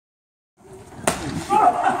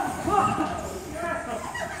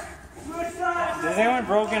Has anyone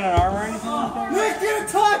broken an arm or anything like that? Nick, get a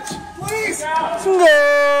touch, please! No!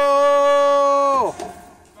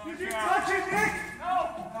 Did you touch it, Nick?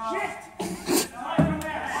 No! Shit!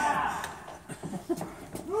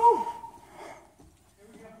 Move!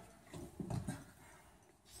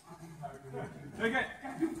 Take it!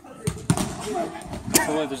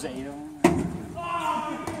 So what, there's 8 of them?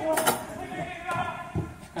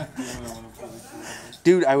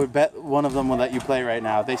 Dude, I would bet one of them will let you play right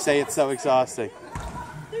now. They say it's so exhausting.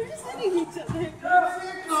 They're just hitting each other.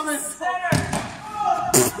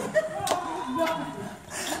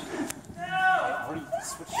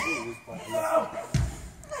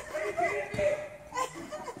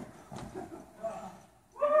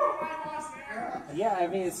 Yeah, I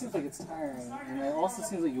mean, it seems like it's tiring. And it also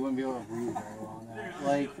seems like you wouldn't be able to breathe very well now.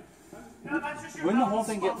 Like, wouldn't the whole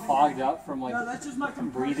thing get fogged up from, like, from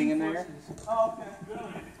breathing in there? Oh, okay.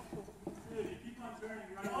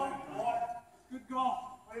 Good goal.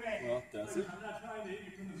 Well, that's it.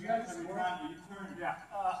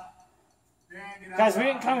 Guys, we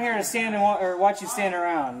didn't come here to stand and or watch you stand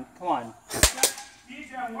around. Come on.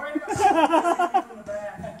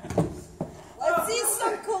 Let's see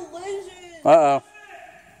some collision. Uh-oh.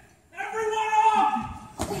 Everyone off!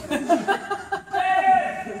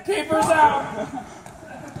 Keepers out!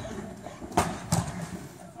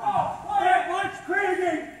 Oh, what's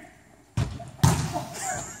crazy?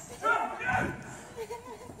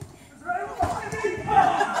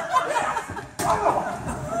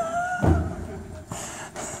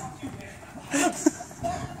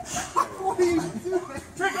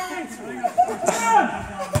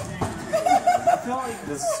 I feel like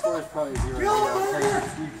this score is probably 0. You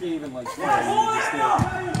can't even like play. You just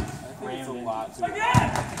get It's a lot to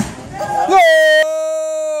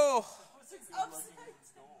No!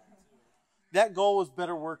 That goal was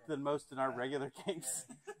better work than most in our regular games.